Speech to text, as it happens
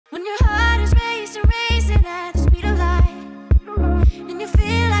When your heart is racing at the speed of light, and you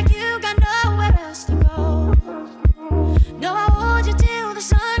feel like you got nowhere else to go. No, I'll hold you till the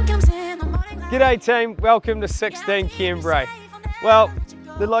sun comes in the morning light. G'day team, welcome to 16 Cairnbrae. Well,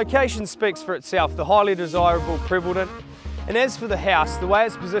 the location speaks for itself, the highly desirable Prebbleton. And as for the house, the way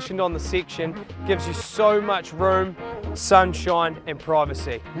it's positioned on the section gives you so much room, sunshine and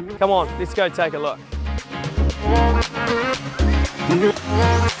privacy. Come on, let's go take a look.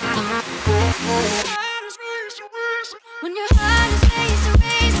 When your heart is racing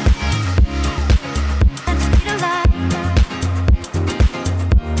at the speed of light.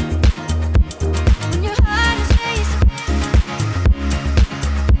 When your heart is racing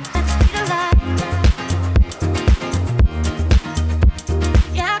at the speed of light.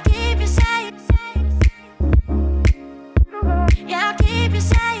 Yeah, I'll keep you safe. Yeah, I'll keep you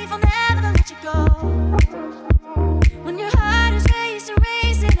safe. I'll never let you go. When your heart is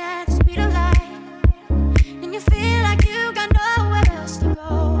racing at the speed of light. And you feel like you got nowhere else to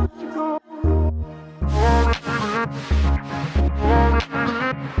go.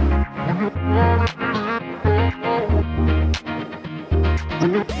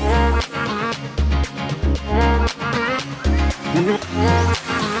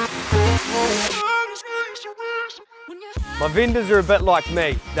 My vendors are a bit like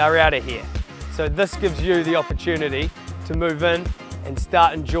me, they're out of here. So this gives you the opportunity to move in and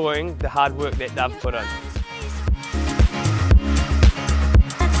start enjoying the hard work that they've put in.